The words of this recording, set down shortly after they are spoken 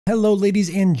Hello ladies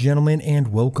and gentlemen, and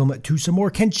welcome to some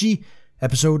more Kenshi,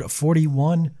 episode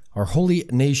 41, our Holy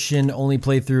Nation only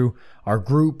playthrough. Our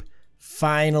group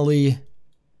finally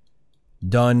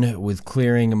done with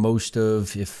clearing most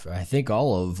of, if I think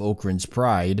all of, Okran's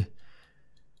Pride.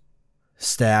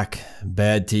 Stack,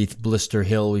 Bad Teeth, Blister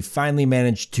Hill. We finally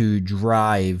managed to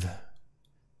drive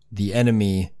the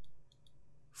enemy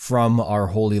from our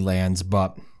holy lands,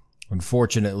 but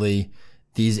unfortunately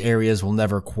these areas will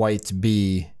never quite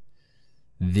be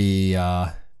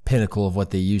the pinnacle of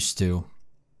what they used to.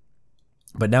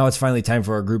 But now it's finally time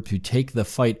for our group to take the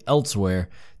fight elsewhere,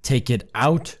 take it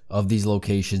out of these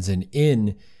locations and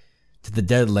in to the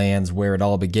Deadlands where it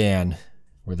all began,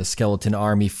 where the skeleton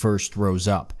army first rose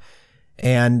up.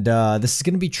 And this is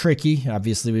going to be tricky.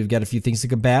 Obviously, we've got a few things to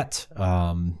combat.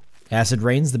 Acid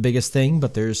rain's the biggest thing,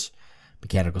 but there's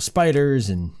mechanical spiders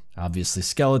and obviously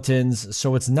skeletons,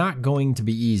 so it's not going to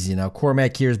be easy. Now,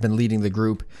 Cormac here has been leading the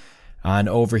group on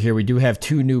over here. We do have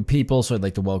two new people, so I'd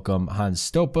like to welcome Hans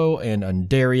Stopo and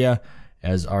Undaria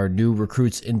as our new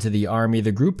recruits into the army.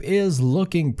 The group is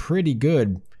looking pretty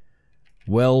good.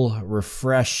 Well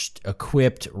refreshed,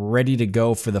 equipped, ready to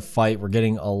go for the fight. We're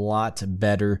getting a lot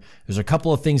better. There's a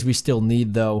couple of things we still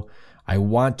need, though. I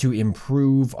want to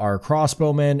improve our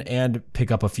crossbowmen and pick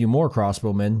up a few more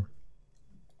crossbowmen.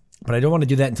 But I don't want to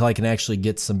do that until I can actually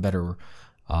get some better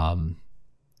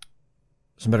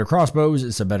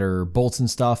crossbows, some better bolts and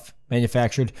stuff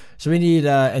manufactured. So we need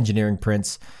engineering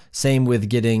prints. Same with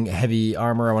getting heavy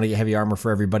armor. I want to get heavy armor for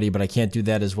everybody, but I can't do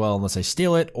that as well unless I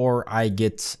steal it or I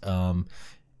get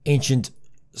ancient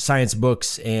science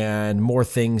books and more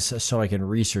things so I can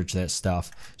research that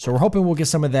stuff. So we're hoping we'll get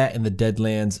some of that in the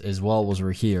Deadlands as well as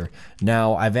we're here.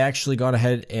 Now, I've actually gone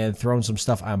ahead and thrown some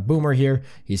stuff on Boomer here.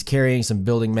 He's carrying some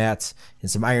building mats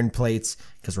and some iron plates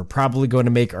because we're probably going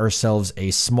to make ourselves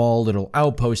a small little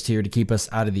outpost here to keep us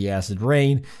out of the acid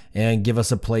rain and give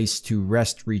us a place to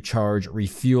rest, recharge,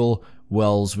 refuel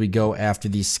while we go after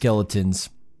these skeletons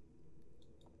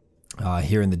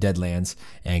here in the Deadlands,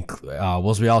 and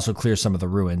we also clear some of the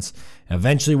ruins.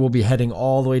 Eventually we'll be heading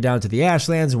all the way down to the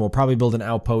Ashlands, and we'll probably build an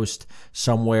outpost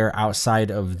somewhere outside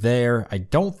of there. I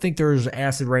don't think there's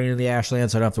acid rain in the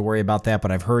Ashlands, so I don't have to worry about that, but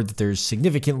I've heard that there's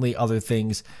significantly other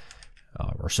things,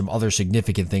 or some other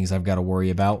significant things I've got to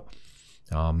worry about.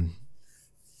 You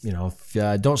know,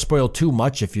 if, don't spoil too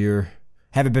much. If you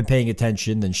haven't been paying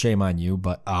attention, then shame on you,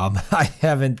 but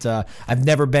I've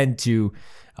never been to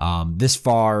this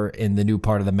far in the new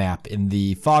part of the map. In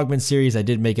the Fogman series, I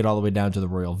did make it all the way down to the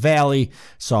Royal Valley.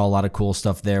 Saw a lot of cool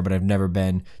stuff there, but I've never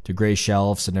been to Grey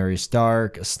Shelf, Cenarius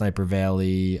Dark, Sniper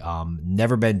Valley.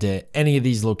 Never been to any of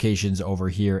these locations over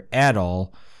here at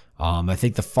all. I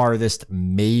think the farthest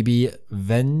maybe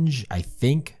Venge, I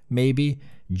think maybe,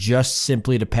 just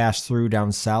simply to pass through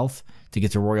down south to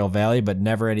get to Royal Valley, but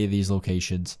never any of these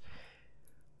locations.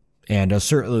 And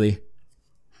certainly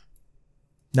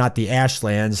not the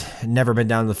Ashlands, never been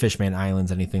down to the Fishman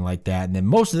Islands, anything like that. And then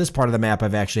most of this part of the map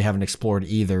I've actually haven't explored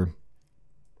either.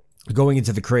 Going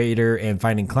into the crater and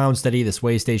finding Clownsteady, this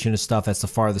way station and stuff, that's the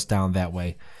farthest down that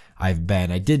way I've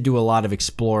been. I did do a lot of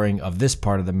exploring of this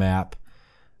part of the map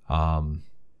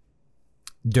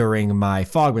during my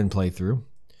Fogman playthrough.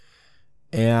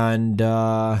 And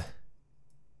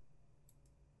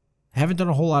haven't done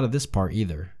a whole lot of this part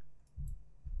either.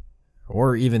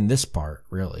 Or even this part,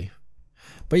 really.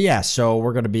 But yeah, so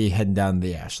we're going to be heading down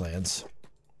the Ashlands,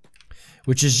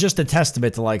 which is just a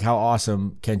testament to like how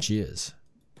awesome Kenshi is.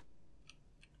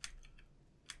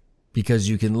 Because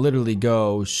you can literally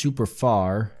go super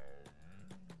far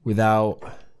without,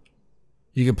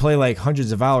 you can play like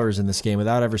hundreds of hours in this game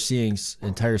without ever seeing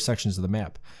entire sections of the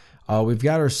map. We've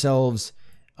got ourselves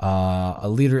a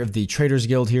leader of the Traders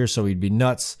Guild here, so we'd be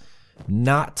nuts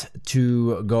not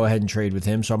to go ahead and trade with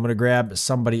him. So I'm going to grab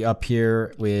somebody up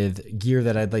here with gear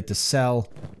that I'd like to sell.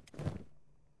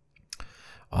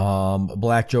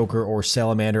 Black Joker or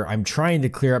Salamander. I'm trying to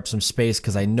clear up some space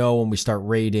because I know when we start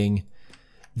raiding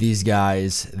these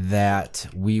guys that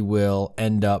we will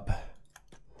end up,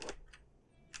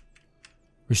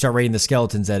 we start raiding the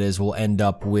skeletons, that is, we'll end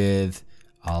up with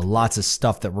lots of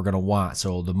stuff that we're going to want.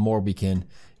 So the more we can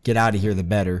get out of here, the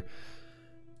better.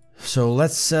 So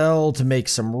let's sell to make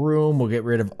some room. We'll get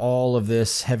rid of all of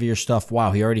this heavier stuff.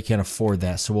 Wow, he already can't afford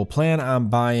that. So we'll plan on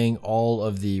buying all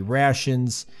of the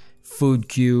rations, food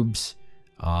cubes.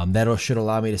 That should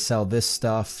allow me to sell this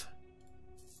stuff.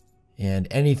 And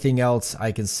anything else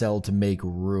I can sell to make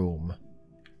room.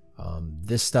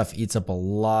 This stuff eats up a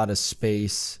lot of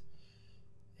space.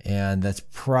 And that's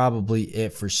probably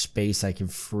it for space I can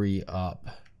free up.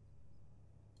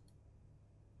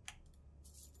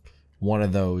 One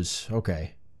of those.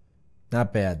 Okay.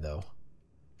 Not bad, though.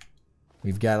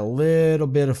 We've got a little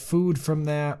bit of food from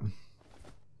that.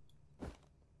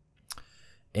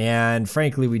 And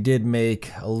frankly, we did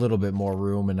make a little bit more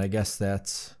room, and I guess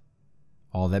that's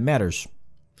all that matters.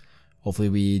 Hopefully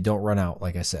we don't run out,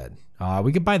 like I said.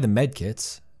 We could buy the med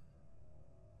kits.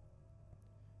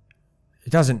 It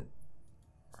doesn't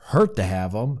hurt to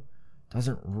have them.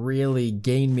 Doesn't really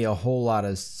gain me a whole lot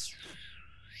of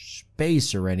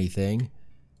space or anything.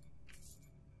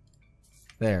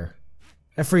 There.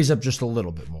 That frees up just a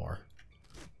little bit more.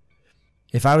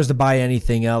 If I was to buy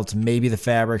anything else, maybe the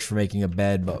fabrics for making a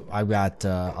bed, but I've got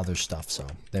other stuff, so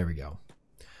there we go.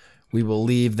 We will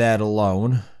leave that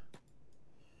alone.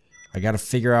 I got to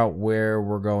figure out where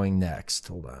we're going next.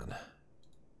 Hold on.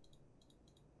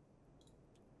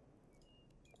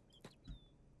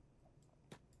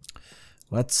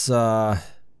 Let's go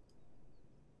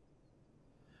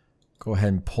ahead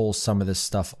and pull some of this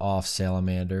stuff off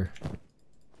Salamander.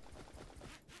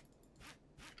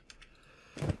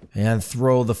 And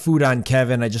throw the food on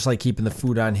Kevin. I just like keeping the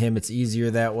food on him. It's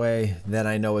easier that way. Then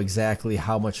I know exactly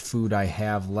how much food I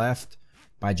have left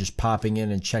by just popping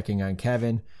in and checking on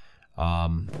Kevin.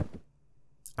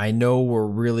 I know we're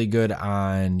really good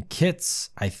on kits.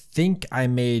 I think I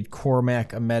made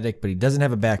Cormac a medic, but he doesn't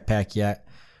have a backpack yet.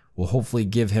 We'll hopefully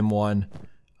give him one.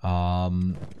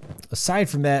 Aside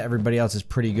from that, everybody else is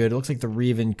pretty good. It looks like the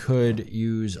Reven could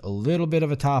use a little bit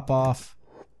of a top off.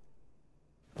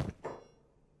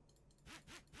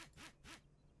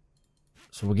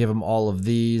 So we'll give him all of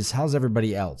these. How's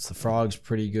everybody else? The Frog's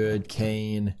pretty good.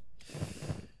 Kane.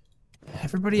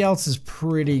 Everybody else is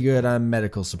pretty good on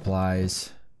medical supplies.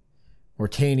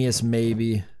 Mortanius,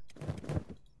 maybe.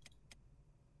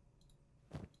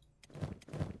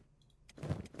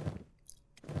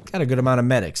 Got a good amount of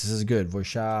medics. This is good.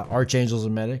 Voisha. Archangel's a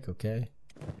medic. Okay.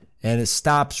 And it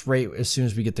stops right as soon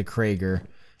as we get to Krager.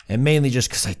 And mainly just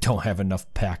because I don't have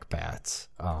enough backpacks.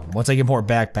 Once I get more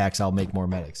backpacks, I'll make more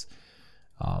medics.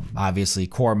 Obviously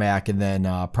Cormac and then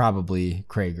probably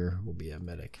Krager will be a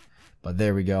medic. But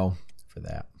there we go for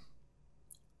that.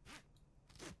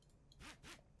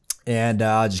 And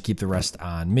I'll just keep the rest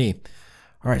on me.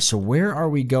 All right, so where are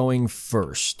we going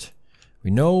first? We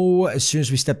know as soon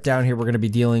as we step down here, we're going to be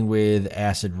dealing with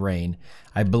acid rain.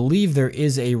 I believe there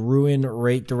is a ruin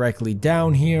right directly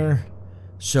down here.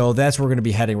 So that's where we're going to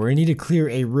be heading. We're going to need to clear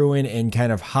a ruin and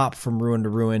kind of hop from ruin to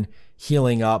ruin,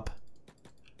 healing up.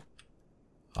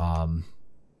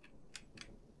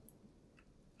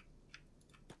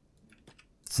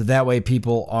 So that way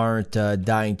people aren't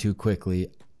dying too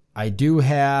quickly. I do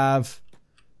have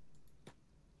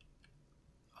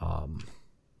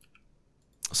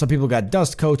some people got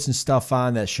dust coats and stuff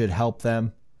on that should help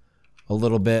them a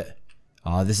little bit.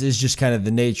 This is just kind of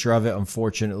the nature of it.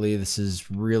 Unfortunately, this is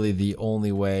really the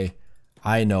only way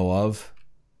I know of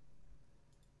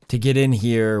to get in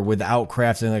here without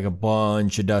crafting like a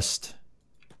bunch of dust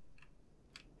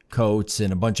coats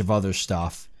and a bunch of other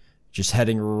stuff. Just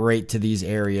heading right to these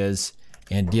areas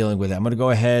and dealing with it. I'm going to go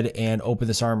ahead and open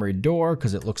this armory door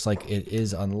because it looks like it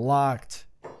is unlocked.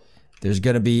 There's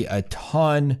going to be a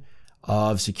ton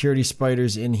of security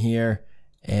spiders in here,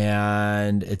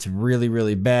 and it's really,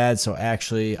 really bad. So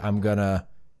actually, I'm going to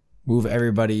move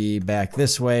everybody back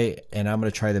this way, and I'm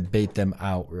going to try to bait them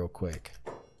out real quick,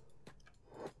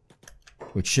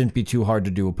 which shouldn't be too hard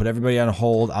to do. We'll put everybody on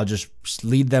hold. I'll just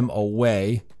lead them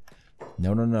away.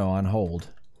 No, on hold.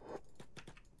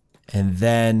 And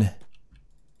then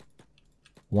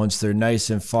once they're nice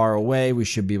and far away, we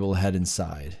should be able to head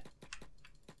inside.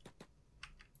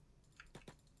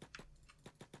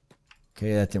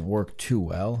 Okay, that didn't work too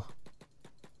well.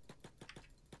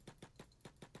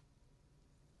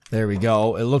 There we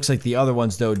go. It looks like the other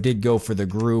ones, though, did go for the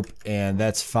group, and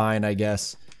that's fine, I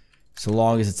guess. So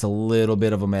long as it's a little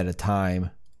bit of them at a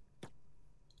time.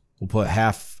 We'll put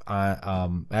half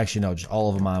on, actually, no, just all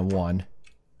of them on one.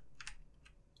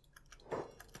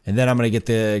 And then I'm going to get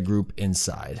the group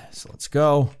inside. So let's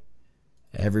go.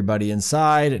 Everybody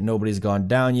inside. Nobody's gone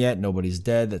down yet. Nobody's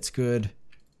dead. That's good.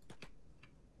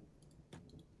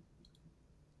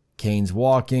 Kane's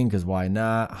walking, because why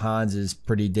not? Hans is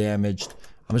pretty damaged.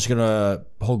 I'm just going to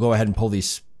go ahead and pull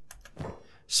these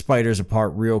spiders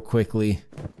apart real quickly.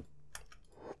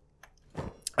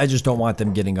 I just don't want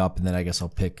them getting up, and then I guess I'll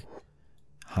pick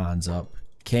Hans up.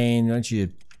 Kane, why don't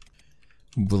you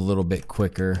move a little bit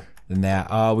quicker than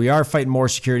that? We are fighting more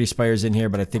security spiders in here,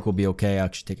 but I think we'll be okay. I'll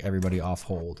actually take everybody off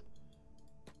hold.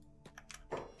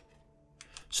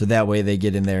 So that way they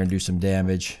get in there and do some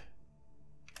damage.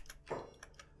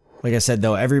 Like I said,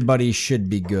 though, everybody should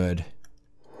be good.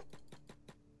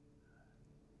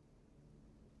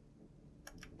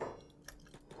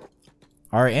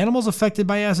 Are animals affected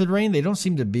by acid rain? They don't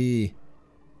seem to be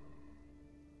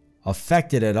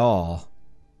affected at all.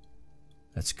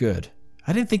 That's good.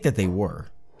 I didn't think that they were.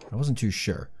 I wasn't too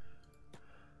sure.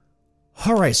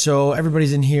 Alright, so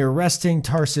everybody's in here resting.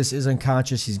 Tarsus is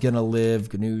unconscious. He's gonna live.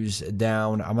 Gnu's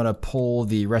down. I'm gonna pull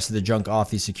the rest of the junk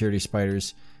off these security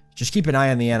spiders. Just keep an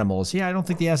eye on the animals. Yeah, I don't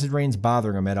think the acid rain's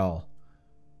bothering them at all.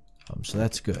 So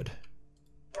that's good.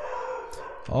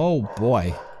 Oh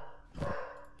boy.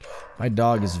 My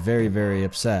dog is very, very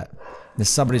upset. There's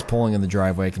somebody's pulling in the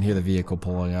driveway. I can hear the vehicle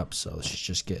pulling up, so she's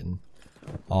just getting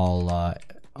all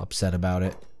upset about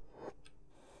it.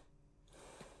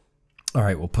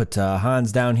 Alright, we'll put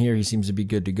Hans down here. He seems to be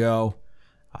good to go.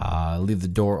 Leave the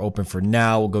door open for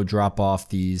now. We'll go drop off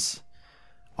these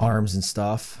arms and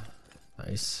stuff.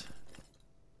 Nice.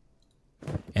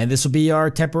 And this will be our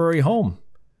temporary home.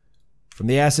 From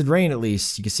the acid rain, at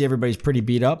least. You can see everybody's pretty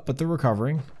beat up, but they're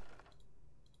recovering.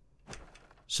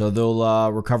 So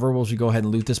they'll recover once we go ahead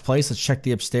and loot this place. Let's check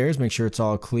the upstairs, make sure it's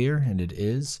all clear, and it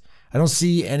is. I don't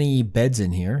see any beds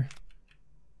in here.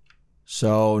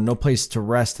 So no place to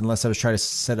rest unless I was trying to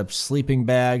set up sleeping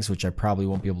bags, which I probably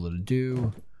won't be able to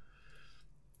do.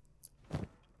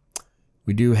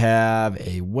 We do have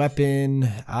a weapon.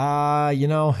 You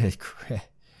know,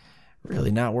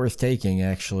 really not worth taking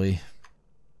actually.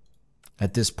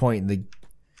 At this point in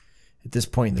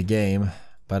the game,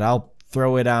 but I'll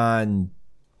throw it on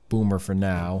Boomer for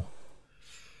now.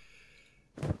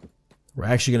 We're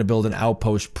actually going to build an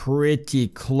outpost pretty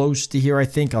close to here, I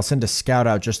think. I'll send a scout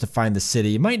out just to find the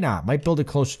city. Might not. Might build it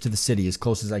closer to the city, as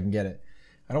close as I can get it.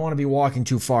 I don't want to be walking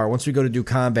too far. Once we go to do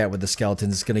combat with the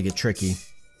skeletons, it's going to get tricky.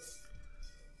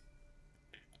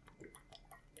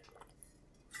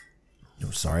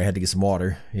 Oh, sorry, I had to get some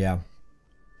water. Yeah.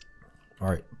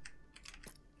 Alright.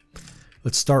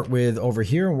 Let's start with over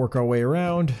here and work our way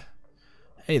around.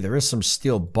 Hey, there is some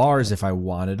steel bars if I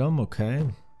wanted them. Okay.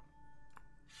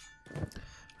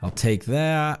 I'll take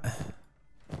that.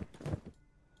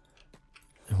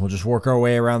 And we'll just work our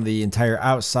way around the entire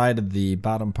outside of the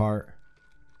bottom part.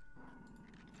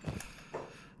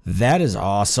 That is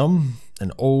awesome.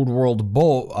 An old world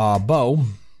bow.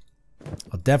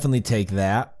 I'll definitely take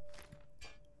that.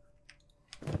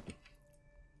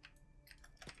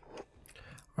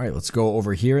 Alright, let's go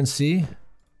over here and see.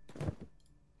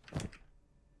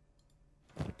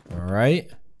 Alright.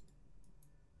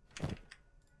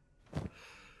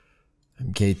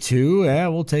 MK2, yeah,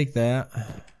 we'll take that.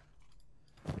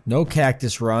 No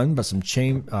cactus run, but some but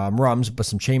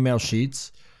some chainmail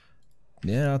sheets.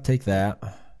 Yeah, I'll take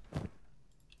that.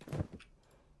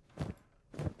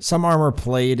 Some armor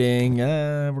plating.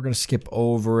 We're gonna skip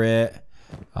over it.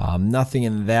 Nothing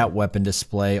in that weapon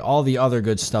display. All the other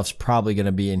good stuff's probably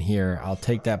gonna be in here. I'll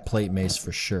take that plate mace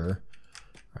for sure.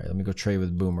 Alright, let me go trade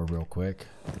with Boomer real quick.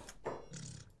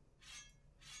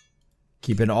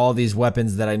 Keeping all these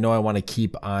weapons that I know I want to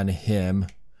keep on him.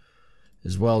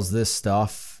 As well as this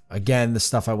stuff. Again, the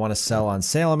stuff I want to sell on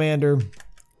Salamander.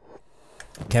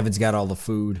 Kevin's got all the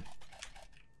food.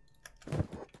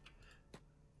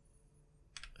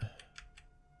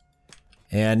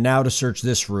 And now to search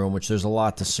this room, which there's a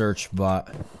lot to search,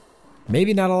 but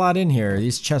maybe not a lot in here.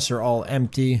 These chests are all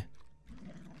empty.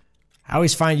 I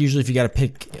always find usually if you got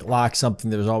to lock something,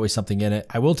 there's always something in it.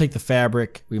 I will take the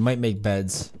fabric. We might make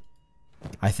beds.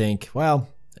 I think. Well,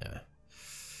 yeah.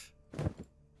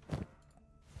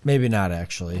 Maybe not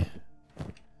actually.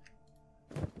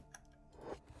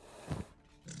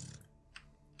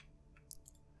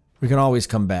 We can always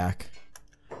come back.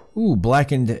 Ooh,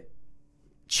 blackened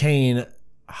chain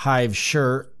hive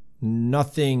shirt.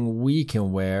 Nothing we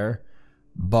can wear,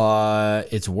 but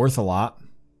it's worth a lot.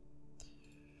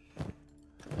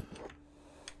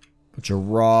 Bunch of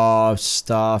raw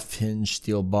stuff, hinge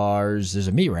steel bars. There's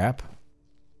a meat wrap.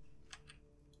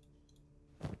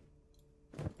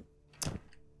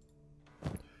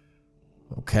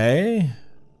 Okay.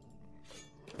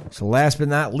 So last but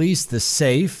not least, the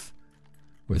safe.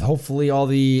 With hopefully all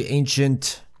the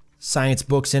ancient science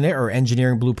books in it, or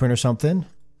engineering blueprint or something.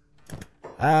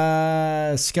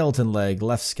 Skeleton leg,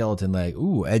 left skeleton leg.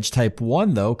 Ooh, edge type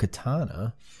 1 though,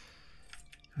 katana.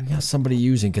 We got somebody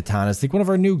using katanas. I think one of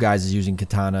our new guys is using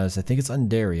katanas. I think it's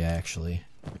Undaria, actually.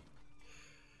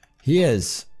 He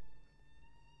is.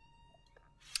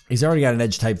 He's already got an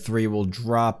edge type 3. We'll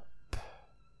drop...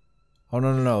 Oh,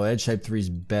 no. Edge type 3 is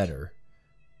better.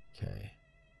 Okay.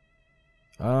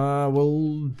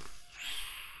 We'll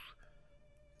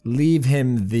leave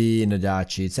him the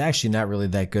Nadachi. It's actually not really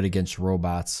that good against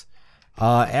robots.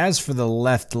 As for the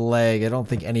left leg, I don't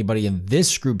think anybody in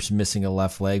this group's missing a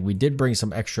left leg. We did bring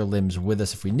some extra limbs with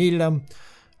us if we needed them.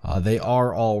 They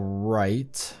are all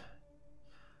right.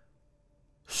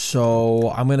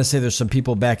 So I'm going to say there's some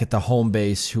people back at the home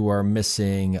base who are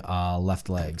missing left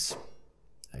legs.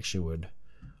 Actually would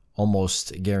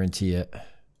almost guarantee it.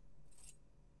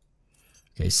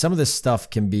 Okay, some of this stuff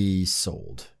can be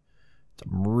sold.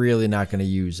 I'm really not going to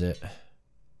use it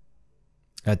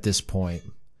at this point.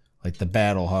 Like the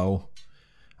battle hoe.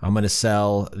 I'm going to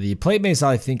sell the plate mace.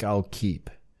 I think I'll keep.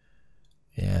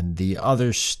 And the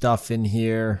other stuff in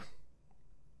here,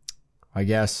 I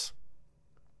guess.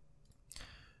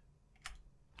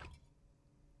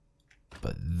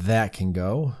 But that can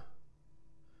go.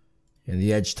 And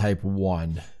the edge type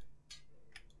 1.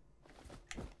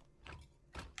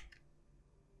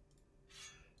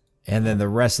 And then the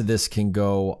rest of this can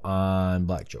go on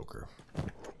Black Joker.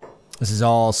 This is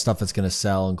all stuff that's going to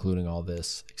sell, including all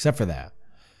this. Except for that.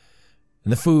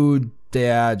 And the food,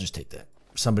 yeah, just take that.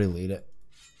 Somebody lead it.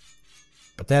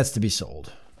 But that's to be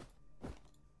sold.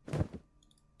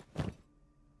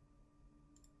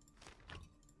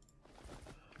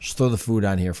 Just throw the food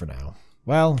on here for now.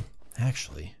 Well,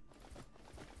 actually.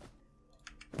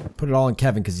 Put it all in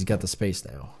Kevin because he's got the space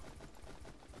now.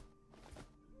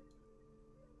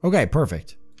 Okay,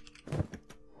 perfect.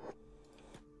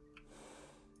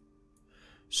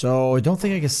 So I don't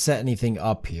think I can set anything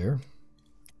up here.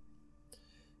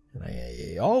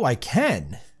 And oh, I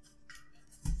can.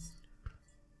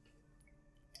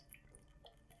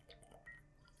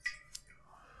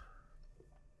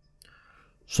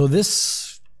 So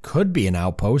this could be an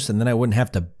outpost, and then I wouldn't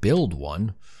have to build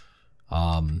one.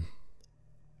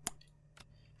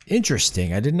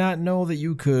 Interesting. I did not know that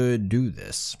you could do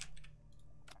this.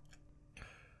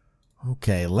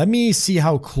 Okay, let me see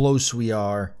how close we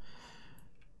are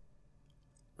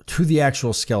to the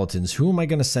actual skeletons. Who am I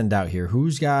going to send out here?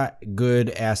 Who's got good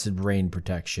acid rain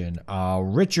protection?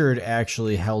 Richard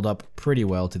actually held up pretty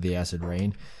well to the acid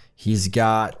rain. He's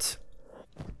got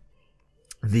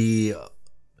the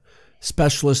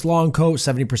specialist long coat,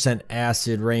 70%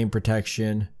 acid rain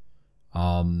protection,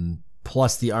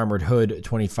 plus the armored hood,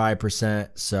 25%.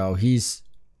 So he's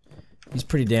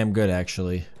pretty damn good,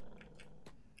 actually.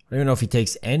 I don't even know if he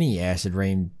takes any acid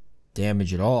rain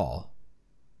damage at all.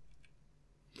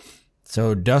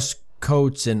 So dust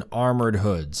coats and armored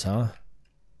hoods, huh?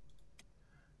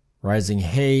 Rising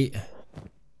hate.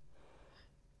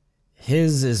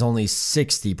 His is only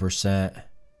 60%.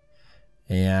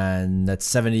 And that's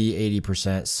 70,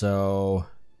 80%. So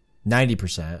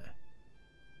 90%. So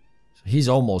he's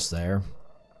almost there.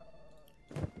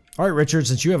 All right, Richard,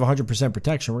 since you have 100%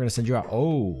 protection, we're going to send you out.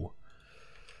 Oh,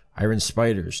 iron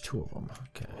spiders, 2 of them.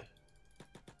 Okay.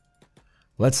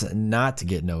 Let's not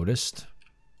get noticed.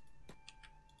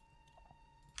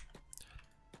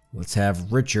 Let's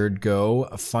have Richard go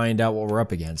find out what we're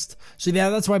up against. So yeah,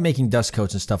 that's why making dust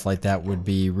coats and stuff like that would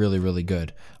be really, really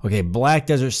good. Okay, Black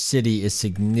Desert City is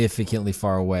significantly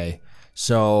far away.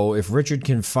 So if Richard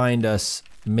can find us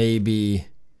maybe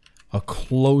a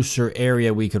closer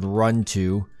area we could run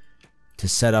to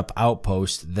set up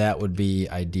outposts, that would be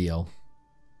ideal.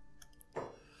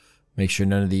 Make sure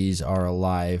none of these are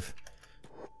alive.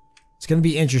 It's going to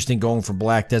be interesting going for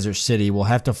Black Desert City. We'll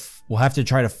have to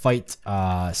try to fight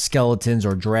skeletons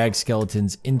or drag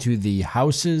skeletons into the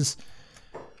houses.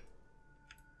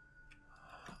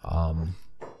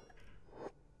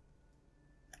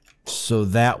 So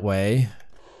that way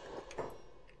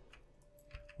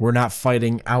we're not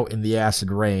fighting out in the acid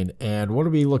rain. And what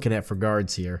are we looking at for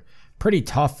guards here? Pretty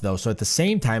tough though. So at the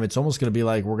same time, it's almost going to be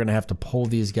like we're going to have to pull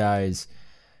these guys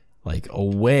like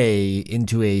away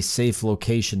into a safe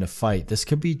location to fight. This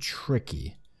could be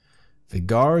tricky. The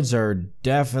guards are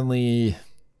definitely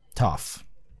tough.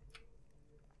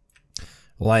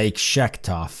 Like Shek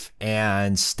tough.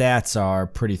 And stats are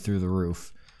pretty through the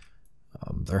roof.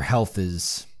 Their health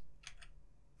is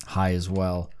high as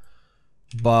well.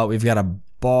 But we've got a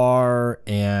bar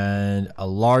and a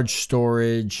large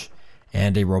storage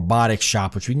and a robotic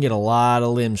shop, which we can get a lot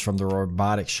of limbs from the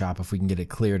robotic shop if we can get it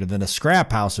cleared. And then a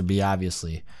scrap house would be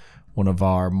obviously one of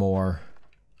our more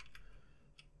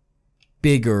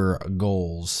bigger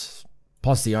goals.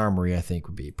 Plus the armory, I think,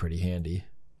 would be pretty handy.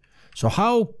 So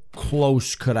how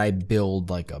close could I build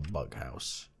like a bug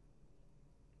house?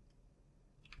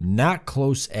 Not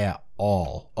close at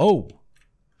all. Oh,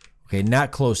 okay,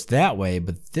 not close that way,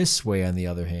 but this way on the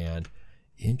other hand.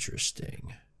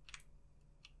 Interesting.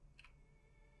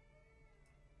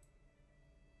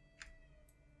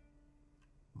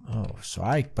 Oh,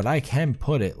 so but I can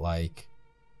put it like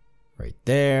right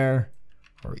there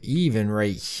or even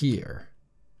right here.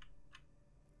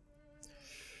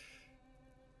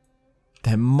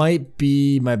 That might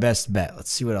be my best bet.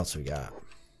 Let's see what else we got.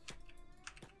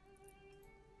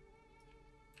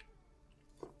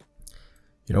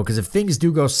 You know, because if things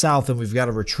do go south and we've got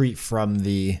to retreat from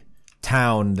the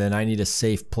town, then I need a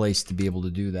safe place to be able to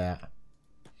do that.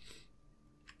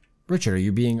 Richard, are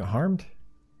you being harmed?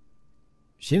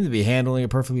 You seem to be handling it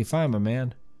perfectly fine, my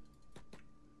man.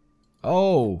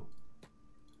 Oh.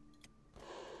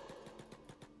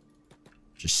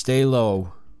 Just stay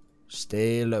low.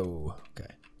 Stay low.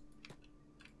 Okay.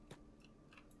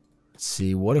 Let's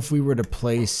see. What if we were to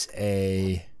place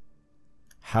a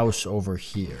house over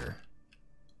here?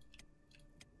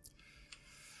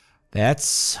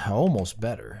 That's almost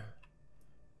better.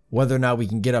 Whether or not we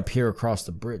can get up here across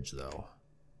the bridge, though.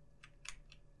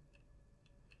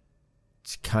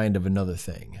 It's kind of another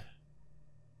thing.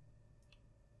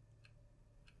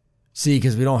 See,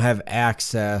 because we don't have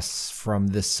access from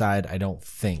this side, I don't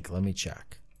think. Let me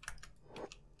check.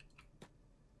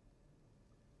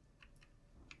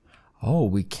 Oh,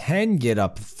 we can get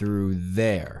up through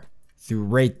there. Through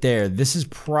right there. This is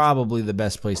probably the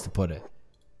best place to put it.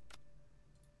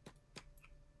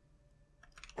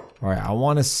 All right, I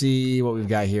want to see what we've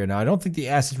got here. Now, I don't think the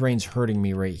acid rain's hurting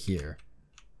me right here.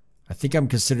 I think I'm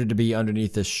considered to be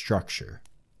underneath this structure.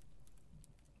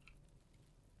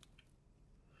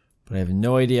 But I have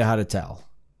no idea how to tell.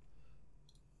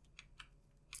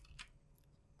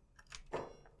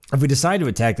 If we decide to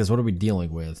attack this, what are we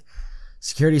dealing with?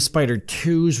 Security Spider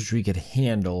 2s, which we could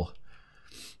handle.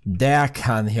 Dak,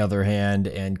 on the other hand,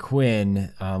 and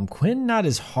Quinn. Quinn, not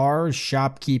as hard.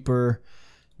 Shopkeeper.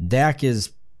 Dak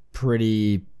is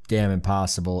pretty damn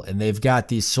impossible. And they've got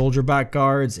these soldier bot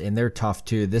guards, and they're tough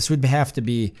too. This would have to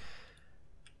be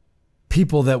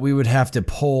people that we would have to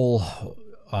pull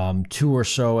 2 or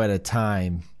so at a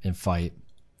time and fight.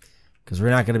 Because we're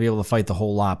not going to be able to fight the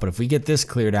whole lot. But if we get this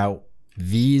cleared out,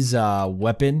 these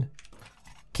weapon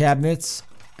cabinets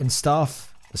and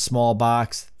stuff, the small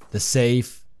box, the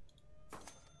safe,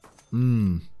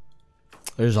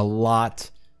 there's a lot,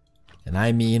 and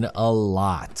I mean a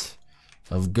lot,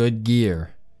 of good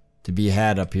gear to be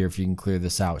had up here if you can clear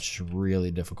this out. It's just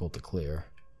really difficult to clear.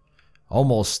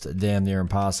 Almost damn near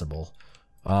impossible.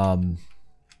 Do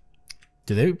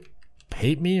they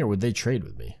hate me or would they trade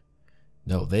with me?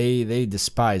 No, they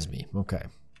despise me. Okay.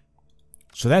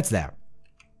 So that's that.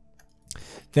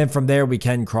 Then from there we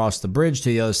can cross the bridge to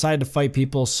the other side to fight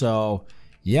people. So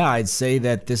yeah, I'd say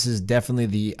that this is definitely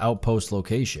the outpost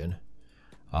location.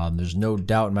 There's no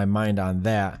doubt in my mind on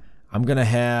that. I'm going to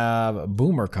have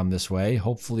Boomer come this way,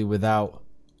 hopefully without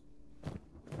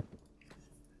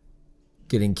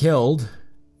getting killed,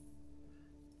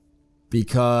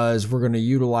 because we're going to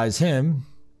utilize him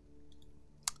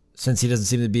since he doesn't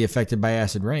seem to be affected by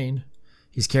acid rain.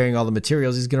 He's carrying all the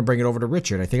materials. He's going to bring it over to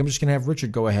Richard. I think I'm just going to have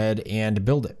Richard go ahead and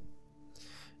build it.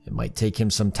 It might take him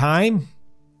some time,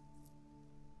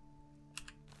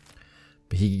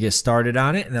 but he can get started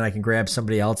on it, and then I can grab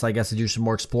somebody else, I guess, to do some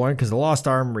more exploring, because the Lost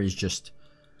Armory is just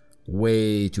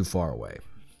way too far away.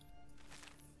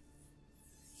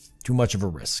 Too much of a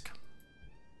risk.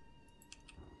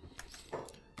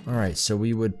 All right, so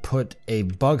we would put a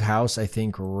bug house, I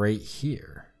think, right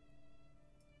here.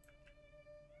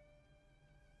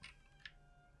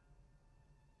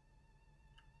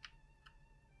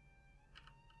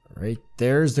 Right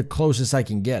there's the closest I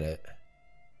can get it.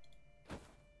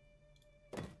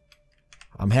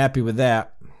 I'm happy with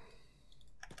that.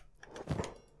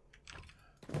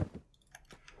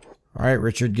 All right,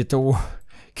 Richard, get to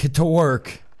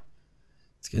work.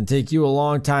 It's gonna take you a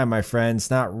long time, my friend. It's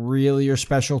not really your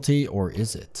specialty, or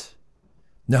is it?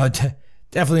 No,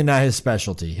 definitely not his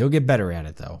specialty. He'll get better at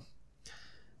it, though.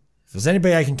 If there's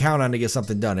anybody I can count on to get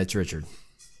something done, it's Richard.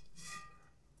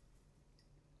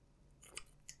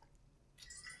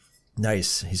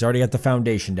 Nice. He's already got the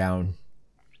foundation down.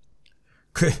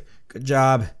 Good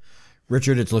job,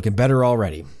 Richard. It's looking better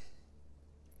already.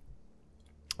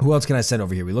 Who else can I send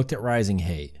over here? We looked at Rising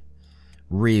Hate.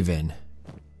 Reven.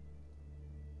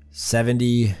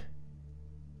 70.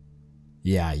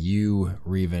 Yeah, you,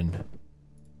 Reven.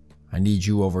 I need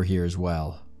you over here as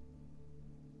well.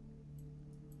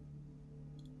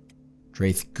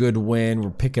 Draith Goodwin.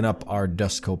 We're picking up our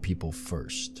Dustco people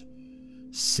first.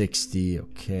 60.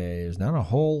 Okay, there's not a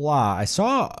whole lot. I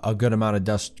saw a good amount of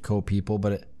Dustco people,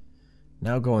 but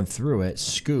now going through it,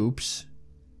 Scoops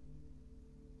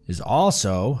is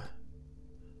also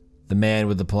the man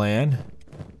with the plan.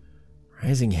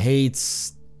 Rising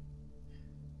Hates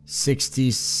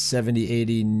 60, 70,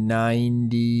 80,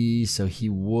 90. So he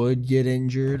would get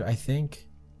injured, I think.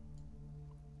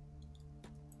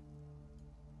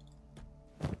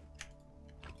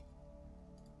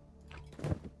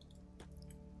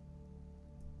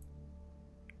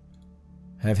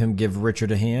 Have him give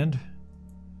Richard a hand.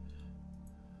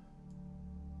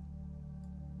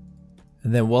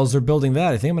 And then while they're building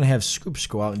that, I think I'm going to have Scoops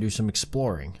go out and do some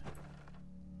exploring.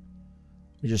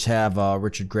 We just have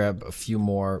Richard grab a few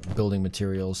more building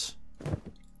materials.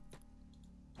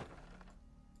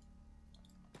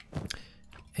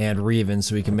 And Reven,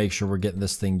 so we can make sure we're getting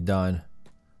this thing done.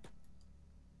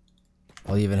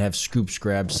 I'll even have Scoops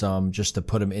grab some just to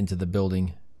put them into the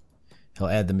building. He'll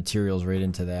add the materials right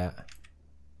into that.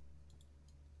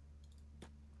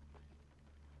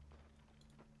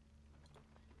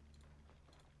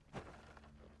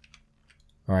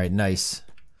 Alright, nice.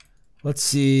 Let's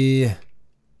see.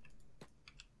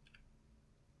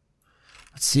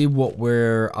 Let's see what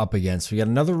we're up against. We got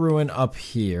another ruin up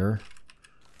here.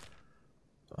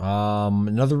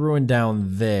 Another ruin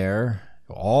down there.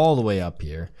 All the way up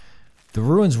here. The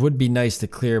ruins would be nice to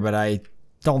clear, but I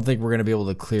don't think we're going to be able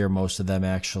to clear most of them,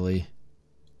 actually.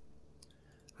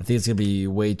 I think it's going to be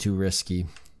way too risky.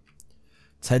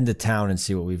 Let's head into town and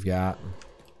see what we've got.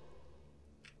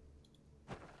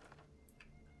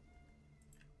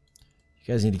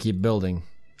 You guys need to keep building.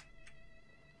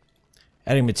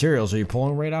 Adding materials. Are you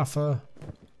pulling right off Looks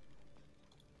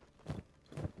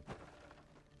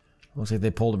like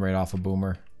they pulled them right off a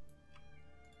boomer.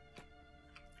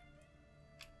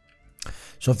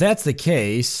 So if that's the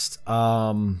case,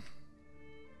 we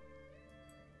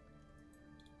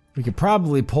could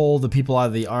probably pull the people out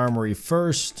of the armory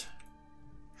first.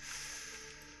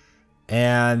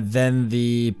 And then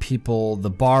the people,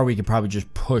 the bar, we could probably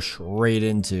just push right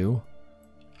into.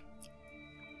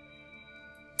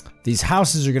 These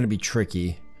houses are going to be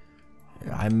tricky.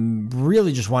 I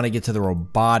really just want to get to the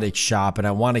robotic shop, and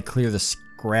I want to clear the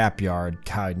scrapyard.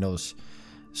 God, I know this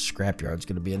scrapyard's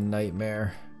going to be a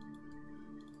nightmare.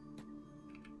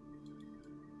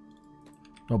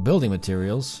 No building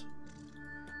materials.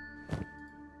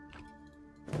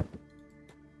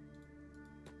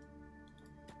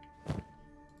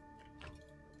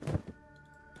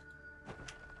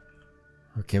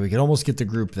 Okay, we can almost get the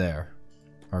group there.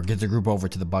 Or get the group over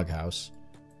to the bug house.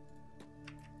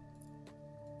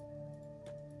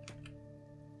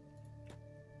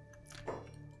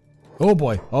 Oh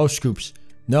boy. Oh, Scoops.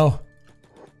 No.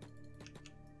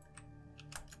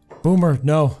 Boomer,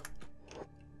 no.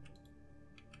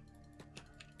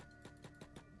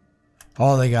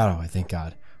 Oh, they got it. Thank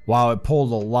God. Wow, it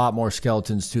pulled a lot more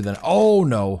skeletons too than... Oh,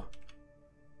 no.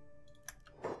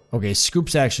 Okay,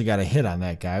 Scoops actually got a hit on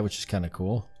that guy, which is kind of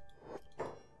cool.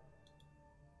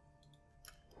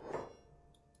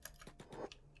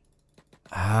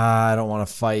 I don't want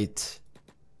to fight.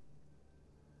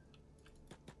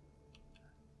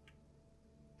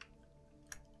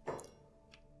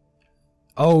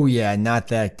 Oh yeah, not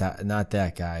that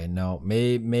guy. No,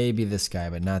 maybe this guy,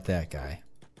 but not that guy.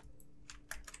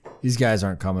 These guys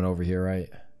aren't coming over here, right?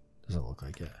 Doesn't look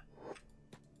like it.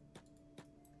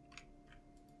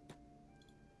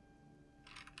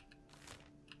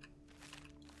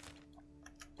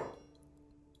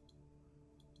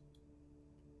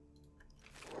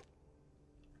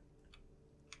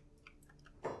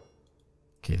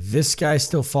 Okay, this guy's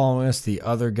still following us. The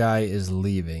other guy is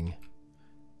leaving.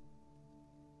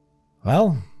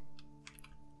 Well.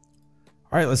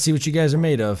 Alright, let's see what you guys are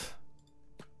made of.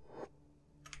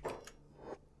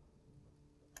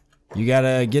 You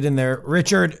gotta get in there.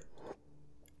 Richard!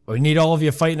 We need all of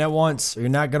you fighting at once, or you're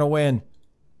not gonna win.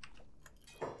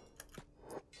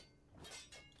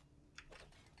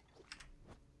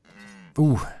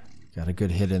 Ooh, got a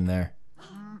good hit in there.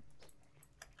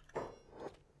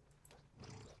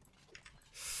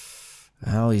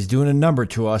 Well, he's doing a number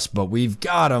to us, but we've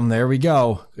got him. There we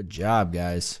go. Good job,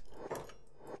 guys.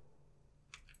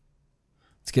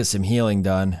 Let's get some healing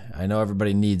done. I know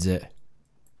everybody needs it.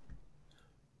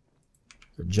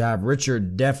 Good job.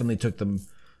 Richard definitely took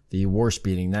the worst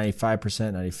beating.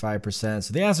 95%, 95%.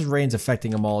 So the acid rain's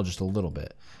affecting them all just a little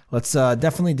bit. Let's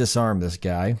definitely disarm this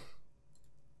guy.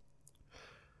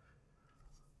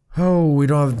 Oh, we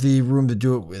don't have the room to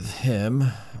do it with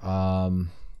him.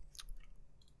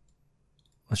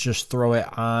 Let's just throw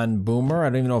it on Boomer. I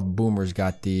don't even know if Boomer's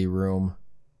got the room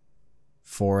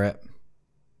for it.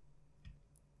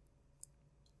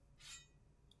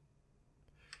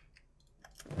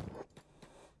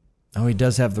 Oh, he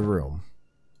does have the room.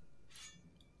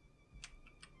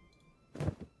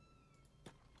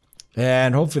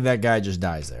 And hopefully that guy just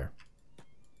dies there.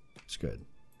 It's good.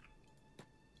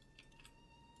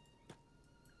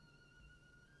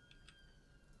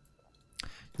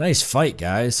 Nice fight,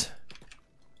 guys.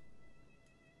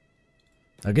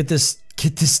 Now get this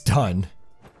done.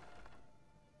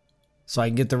 So I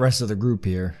can get the rest of the group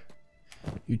here.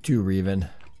 You too, Reven.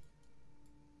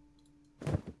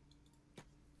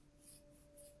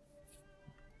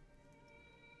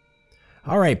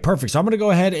 All right, perfect. So I'm going to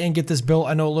go ahead and get this built.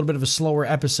 I know a little bit of a slower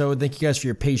episode. Thank you guys for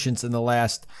your patience in the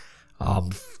last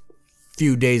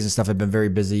few days and stuff. I've been very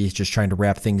busy just trying to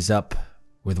wrap things up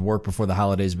with work before the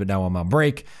holidays, but now I'm on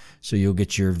break. So you'll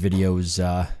get your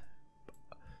videos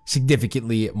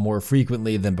significantly more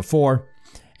frequently than before.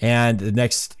 And the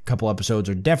next couple episodes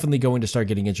are definitely going to start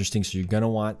getting interesting. So you're going to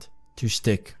want to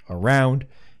stick around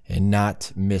and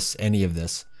not miss any of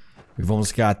this. We've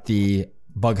almost got the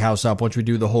bug house up. Once we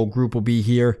do, the whole group will be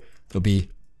here. They'll be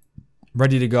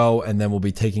ready to go, and then we'll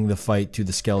be taking the fight to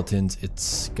the skeletons.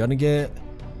 It's gonna get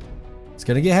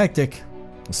hectic.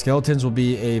 The skeletons will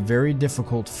be a very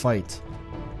difficult fight,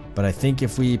 but I think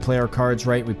if we play our cards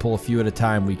right, we pull a few at a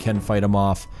time, we can fight them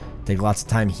off. Take lots of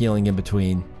time healing in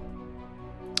between.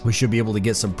 We should be able to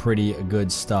get some pretty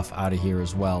good stuff out of here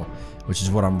as well, which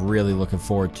is what I'm really looking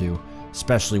forward to,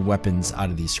 especially weapons out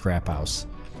of these scrap house.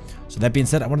 So that being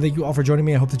said, I want to thank you all for joining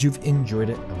me. I hope that you've enjoyed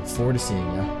it. I look forward to seeing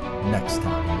you next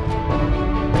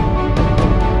time.